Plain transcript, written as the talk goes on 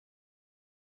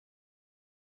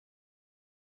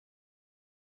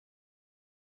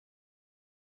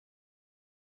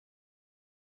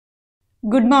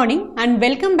Good morning and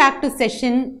welcome back to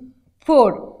session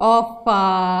 4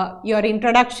 of your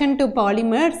introduction to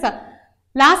polymers.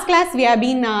 Last class we have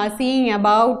been seeing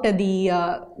about the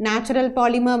natural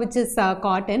polymer, which is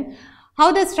cotton,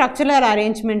 how the structural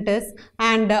arrangement is,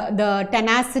 and the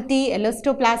tenacity,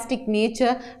 elastoplastic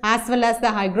nature as well as the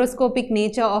hygroscopic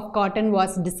nature of cotton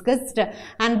was discussed.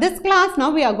 And this class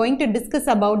now we are going to discuss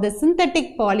about the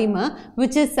synthetic polymer,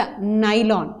 which is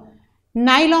nylon.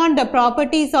 Nylon, the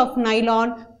properties of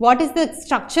nylon, what is the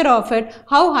structure of it,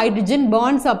 how hydrogen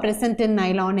bonds are present in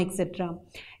nylon, etc.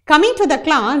 Coming to the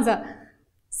class,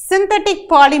 synthetic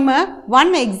polymer,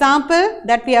 one example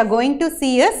that we are going to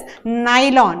see is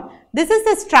nylon. This is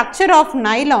the structure of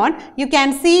nylon. You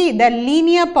can see the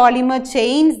linear polymer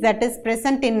chains that is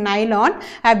present in nylon.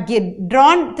 I have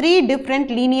drawn 3 different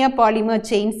linear polymer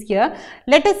chains here.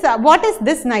 Let us, what is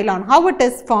this nylon? How it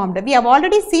is formed? We have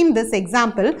already seen this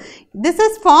example. This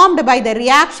is formed by the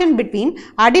reaction between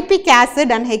adipic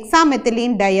acid and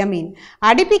hexamethylene diamine.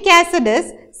 Adipic acid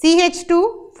is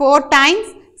CH2 4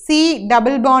 times C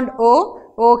double bond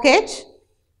O, OH.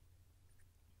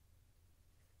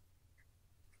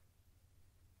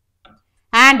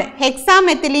 And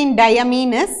hexamethylene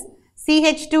diamine is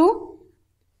CH2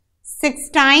 6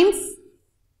 times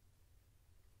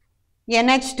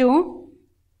NH2.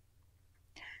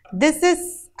 This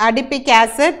is adipic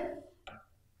acid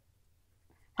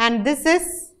and this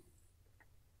is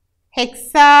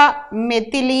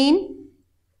hexamethylene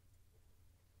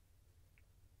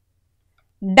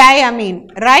diamine,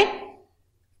 right?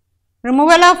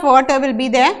 Removal of water will be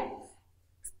there.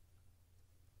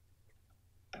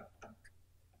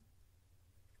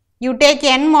 You take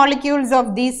n molecules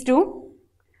of these two,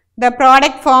 the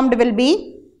product formed will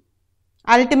be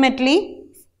ultimately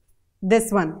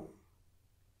this one.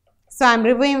 So, I am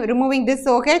removing this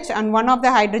OH and one of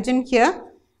the hydrogen here,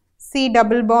 C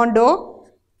double bond O,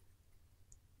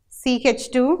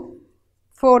 CH2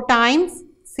 4 times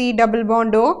C double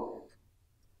bond O,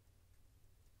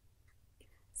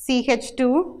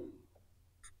 CH2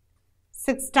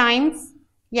 6 times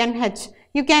NH.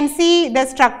 You can see the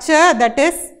structure that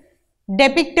is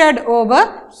depicted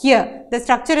over here. The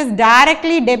structure is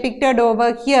directly depicted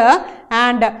over here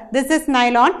and this is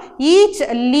nylon. Each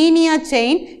linear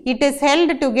chain, it is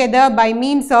held together by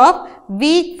means of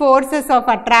weak forces of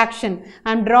attraction.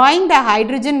 I am drawing the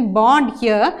hydrogen bond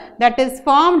here that is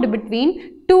formed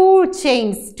between two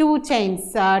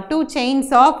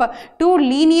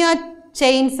linear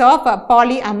chains of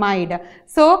polyamide.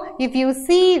 So, if you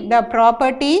see the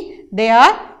property, they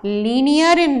are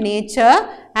linear in nature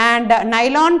and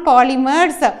nylon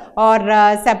polymers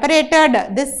are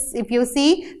separated, this if you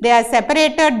see, they are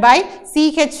separated by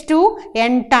CH2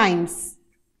 n times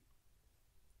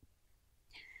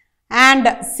and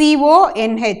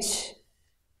CONH.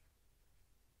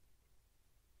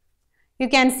 You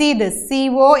can see this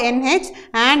CONH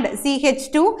and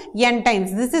CH2 n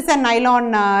times. This is a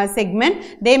nylon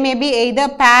segment. They may be either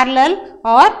parallel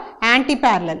or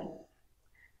anti-parallel.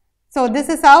 So, this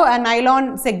is how a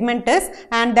nylon segment is,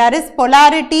 and there is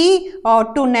polarity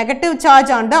to negative charge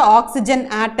on the oxygen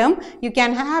atom. You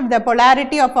can have the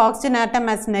polarity of oxygen atom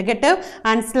as negative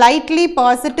and slightly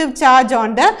positive charge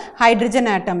on the hydrogen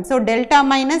atom. So, delta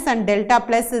minus and delta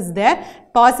plus is there.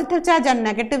 Positive charge and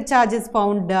negative charge is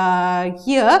found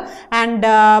here, and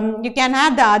you can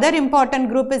have the other important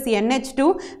group is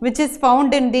NH2, which is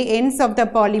found in the ends of the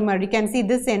polymer. You can see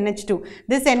this NH2.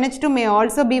 This NH2 may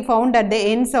also be found at the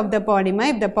ends of the polymer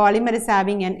if the polymer is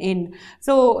having an end.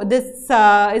 So, this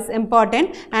is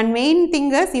important, and main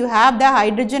thing is you have the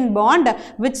hydrogen bond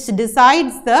which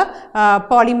decides the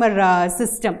polymer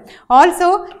system.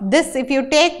 Also, this if you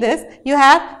take this, you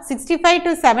have 65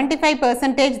 to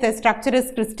 75% the structure is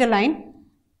crystalline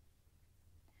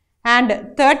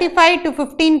and 35 to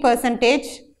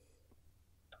 15%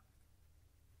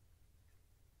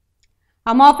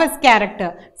 amorphous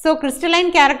character. So,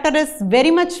 crystalline character is very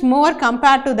much more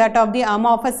compared to that of the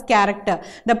amorphous character.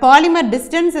 The polymer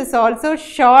distance is also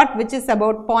short, which is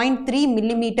about 0.3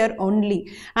 millimeter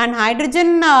only, and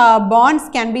hydrogen bonds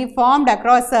can be formed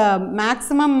across a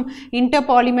maximum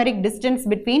interpolymeric distance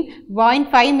between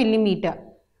 0.5 millimeter.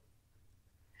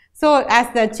 So, as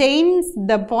the chains,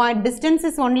 the distance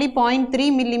is only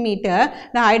 0.3 millimeter,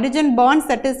 the hydrogen bonds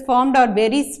that is formed are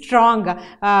very strong.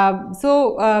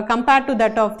 Compared to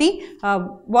that of the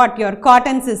your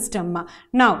cotton system.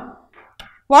 Now,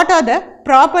 what are the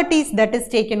properties that is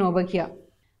taken over here?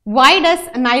 Why does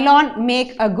nylon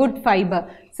make a good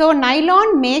fiber? So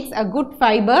nylon makes a good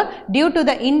fiber due to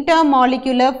the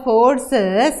intermolecular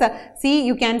forces. See,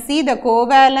 you can see the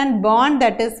covalent bond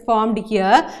that is formed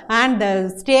here and the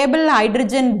stable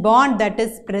hydrogen bond that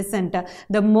is present.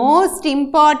 The most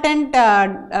important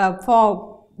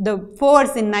the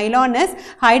force in nylon is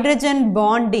hydrogen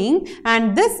bonding,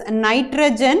 and this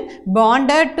nitrogen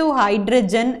bonded to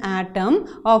hydrogen atom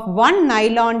of one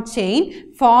nylon chain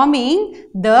forming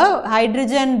the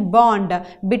hydrogen bond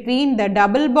between the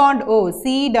double bond O,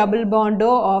 C double bond O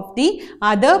of the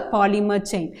other polymer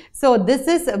chain. So this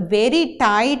is very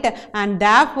tight, and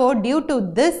therefore due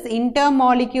to this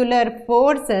intermolecular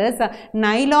forces,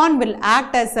 nylon will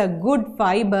act as a good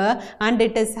fiber and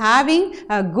it is having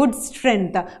a good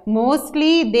strength.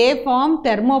 Mostly they form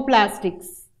thermoplastics,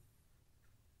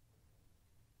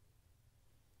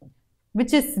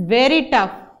 which is very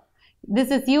tough.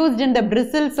 This is used in the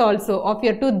bristles also of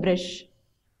your toothbrush.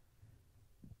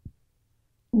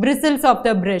 Bristles of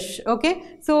the brush,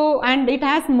 okay. So, and it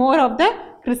has more of the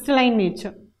crystalline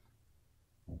nature.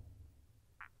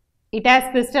 It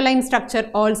has crystalline structure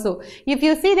also. If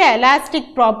you see the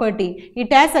elastic property,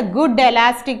 it has a good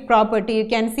elastic property. You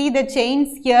can see the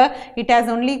chains here, it has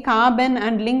only carbon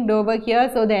and linked over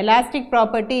here. So the elastic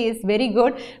property is very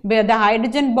good. Where the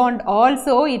hydrogen bond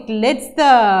also, it lets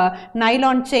the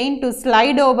nylon chain to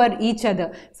slide over each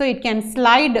other. So it can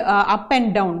slide up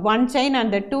and down. One chain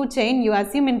and the two chain, you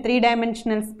assume in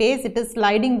three-dimensional space, it is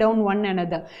sliding down one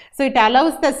another. So it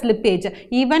allows the slippage.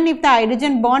 Even if the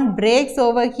hydrogen bond breaks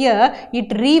over here,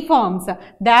 it reforms.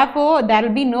 Therefore, there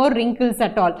will be no wrinkles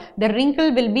at all. The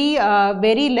wrinkle will be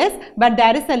very less, but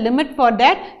there is a limit for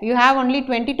that. You have only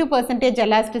 22%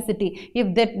 elasticity.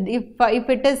 If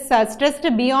it is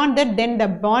stressed beyond that, then the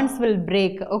bonds will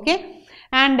break. Okay.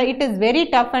 And it is very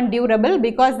tough and durable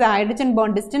because the hydrogen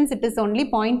bond distance, it is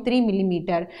only 0.3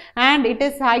 millimeter. And it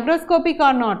is hygroscopic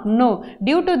or not? No.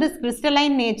 Due to this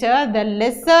crystalline nature, the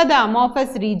lesser the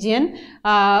amorphous region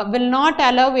will not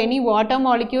allow any water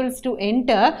molecules to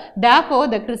enter. Therefore,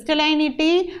 the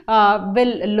crystallinity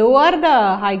will lower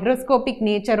the hygroscopic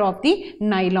nature of the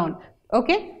nylon.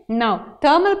 Okay. Now,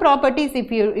 thermal properties,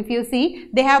 if you see,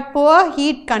 they have poor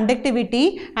heat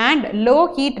conductivity and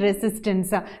low heat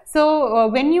resistance. So,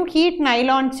 when you heat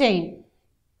nylon chain,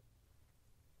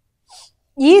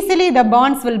 easily the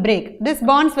bonds will break. These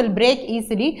bonds will break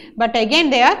easily, but again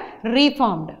they are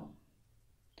reformed.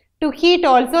 To heat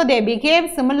also, they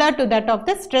behave similar to that of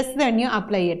the stress when you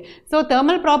apply it. So,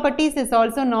 thermal properties is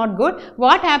also not good.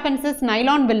 What happens is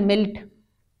nylon will melt.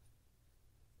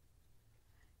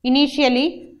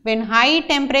 Initially, when high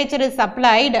temperature is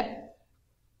applied,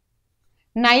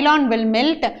 nylon will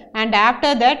melt, and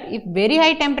after that, if very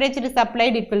high temperature is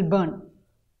applied, it will burn.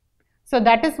 So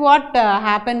that is what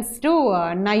happens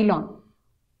to nylon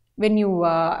when you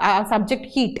subject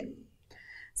heat.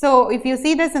 So if you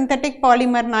see the synthetic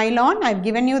polymer nylon, I have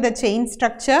given you the chain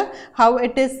structure, how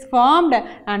it is formed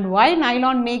and why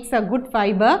nylon makes a good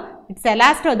fiber. It's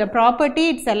the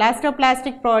property, it's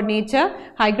elastoplastic nature,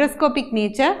 hygroscopic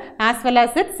nature, as well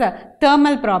as its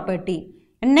thermal property.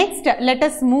 Next, let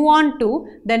us move on to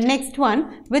the next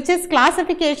one, which is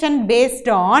classification based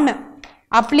on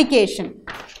application.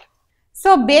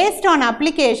 So based on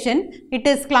application, it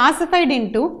is classified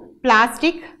into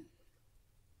plastic,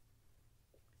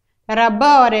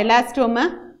 rubber or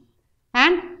elastomer,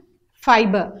 and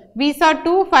fiber. We saw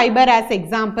two fiber as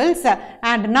examples,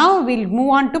 and now we will move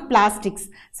on to plastics.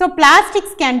 So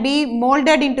plastics can be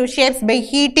molded into shapes by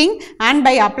heating and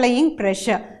by applying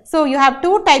pressure. So you have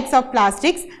two types of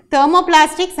plastics,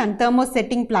 thermoplastics and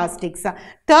thermosetting plastics.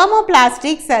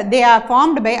 Thermoplastics, they are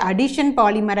formed by addition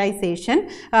polymerization,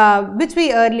 which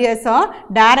we earlier saw.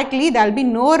 Directly there will be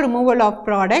no removal of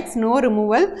products, no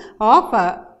removal of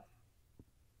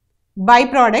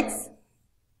byproducts.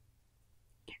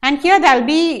 And here there will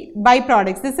be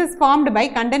byproducts. This is formed by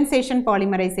condensation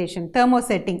polymerization,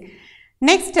 thermosetting.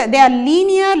 Next, they are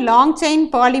linear long chain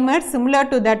polymers similar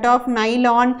to that of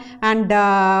nylon and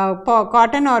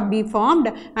cotton or be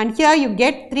formed. And here you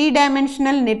get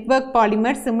three-dimensional network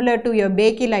polymers similar to your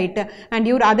bakelite and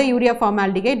your other urea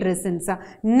formaldehyde resins.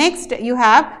 Next, you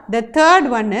have the third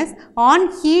one is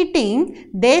on heating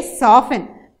they soften.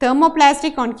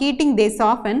 Thermoplastic on heating they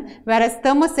soften, whereas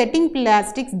thermosetting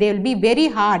plastics they will be very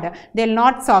hard, they will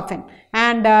not soften.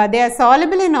 and they are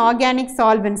soluble in organic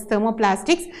solvents,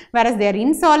 thermoplastics, whereas they are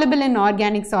insoluble in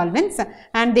organic solvents,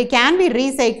 and they can be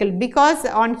recycled because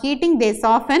on heating they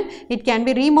soften, it can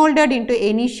be remolded into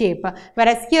any shape,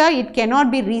 whereas here it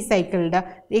cannot be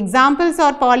recycled. Examples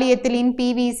are polyethylene,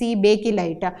 PVC,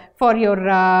 bakelite. For your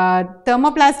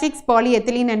thermoplastics,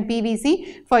 polyethylene and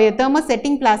PVC. For your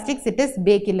thermosetting plastics, it is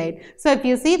bakelite. So if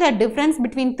you see the difference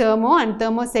between thermo and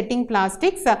thermosetting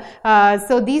plastics,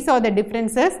 so these are the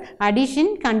differences: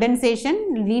 addition,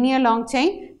 condensation, linear long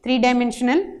chain,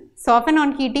 three-dimensional, soften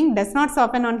on heating, does not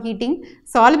soften on heating,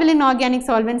 soluble in organic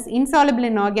solvents, insoluble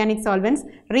in organic solvents,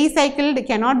 recycled,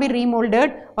 cannot be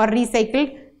remolded or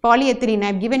recycled, polyethylene. I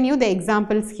have given you the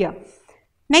examples here.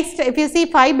 Next, if you see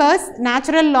fibers,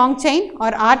 natural long chain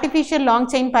or artificial long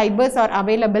chain fibers are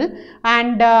available,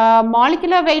 and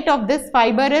molecular weight of this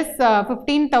fiber is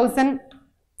 15,000.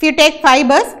 If you take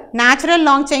fibers, natural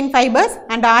long chain fibers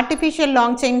and artificial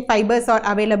long chain fibers are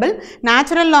available.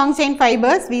 Natural long chain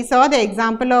fibers, we saw the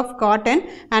example of cotton,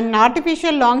 and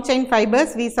artificial long chain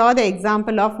fibers, we saw the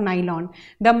example of nylon.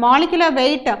 The molecular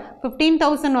weight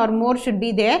 15,000 or more should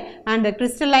be there, and the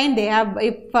crystalline, they have,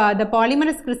 if the polymer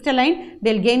is crystalline,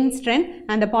 they will gain strength,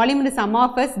 and the polymer is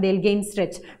amorphous, they will gain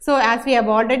stretch. So as we have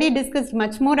already discussed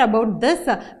much more about this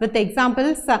with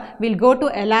examples, we will go to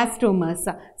elastomers.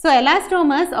 So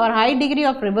elastomers are high degree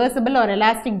of reversible or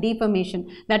elastic deformation,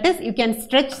 that is, you can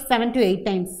stretch 7 to 8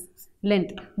 times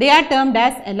length. They are termed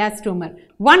as elastomer.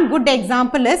 One good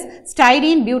example is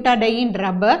styrene butadiene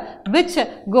rubber, which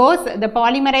goes the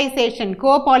polymerization,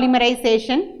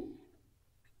 copolymerization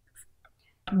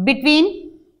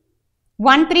between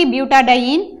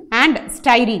 1,3-butadiene and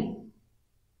styrene.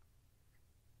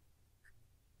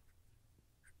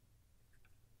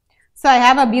 So I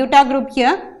have a buta group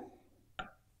here.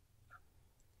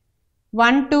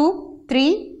 1, 2,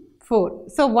 3, 4.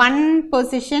 So one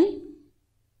position,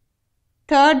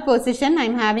 third position, I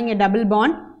am having a double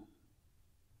bond.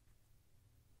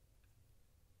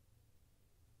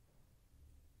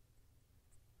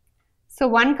 So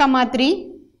 1,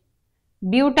 3,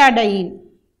 butadiene,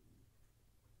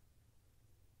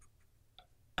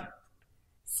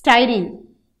 styrene.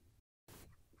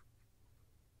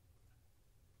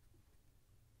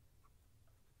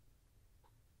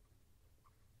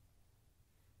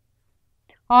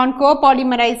 On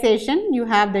copolymerization, you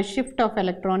have the shift of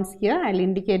electrons here. I will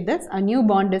indicate this. A new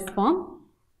bond is formed.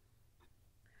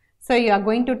 So you are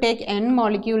going to take n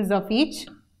molecules of each.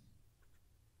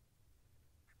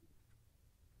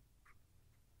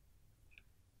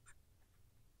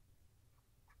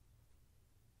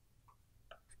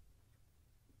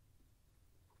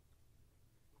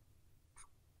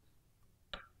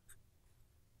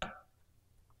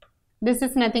 This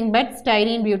is nothing but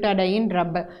styrene butadiene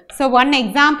rubber. So one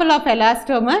example of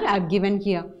elastomer I have given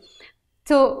here.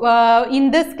 So in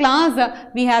this class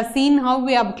we have seen how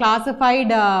we have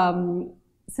classified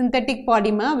synthetic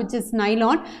polymer, which is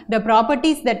nylon, the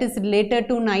properties that is related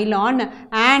to nylon,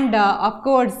 and of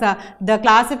course the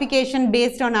classification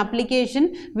based on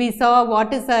application. We saw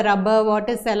what is a rubber, what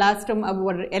is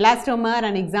elastomer,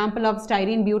 an example of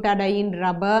styrene butadiene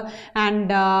rubber, and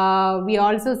we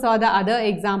also saw the other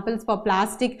examples for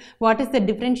plastic, what is the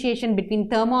differentiation between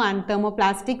thermo and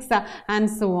thermoplastics, and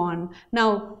so on.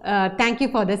 Now thank you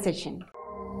for the session.